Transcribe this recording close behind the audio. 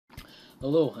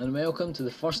Hello and welcome to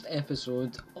the first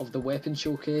episode of the weapon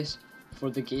showcase for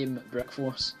the game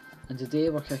BrickForce, and today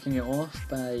we're kicking it off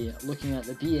by looking at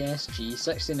the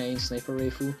BSG69 sniper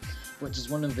rifle, which is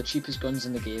one of the cheapest guns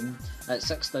in the game at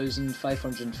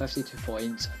 6,552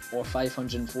 points or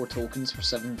 504 tokens for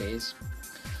 7 days.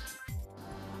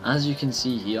 As you can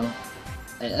see here,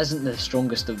 it isn't the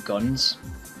strongest of guns,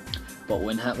 but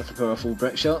when hit with a powerful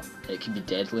brick shot, it can be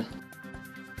deadly.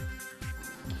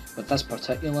 With this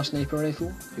particular sniper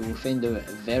rifle, you will find out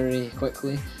very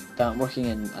quickly that working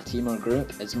in a team or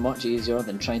group is much easier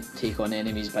than trying to take on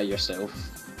enemies by yourself.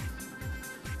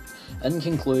 In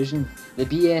conclusion, the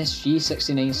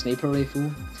BSG69 sniper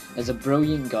rifle is a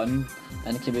brilliant gun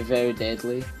and can be very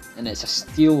deadly, and it's a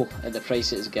steal at the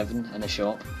price it is given in the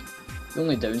shop. The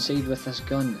only downside with this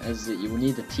gun is that you will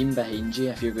need a team behind you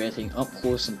if you're getting up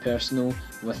close and personal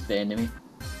with the enemy,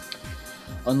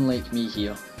 unlike me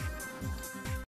here.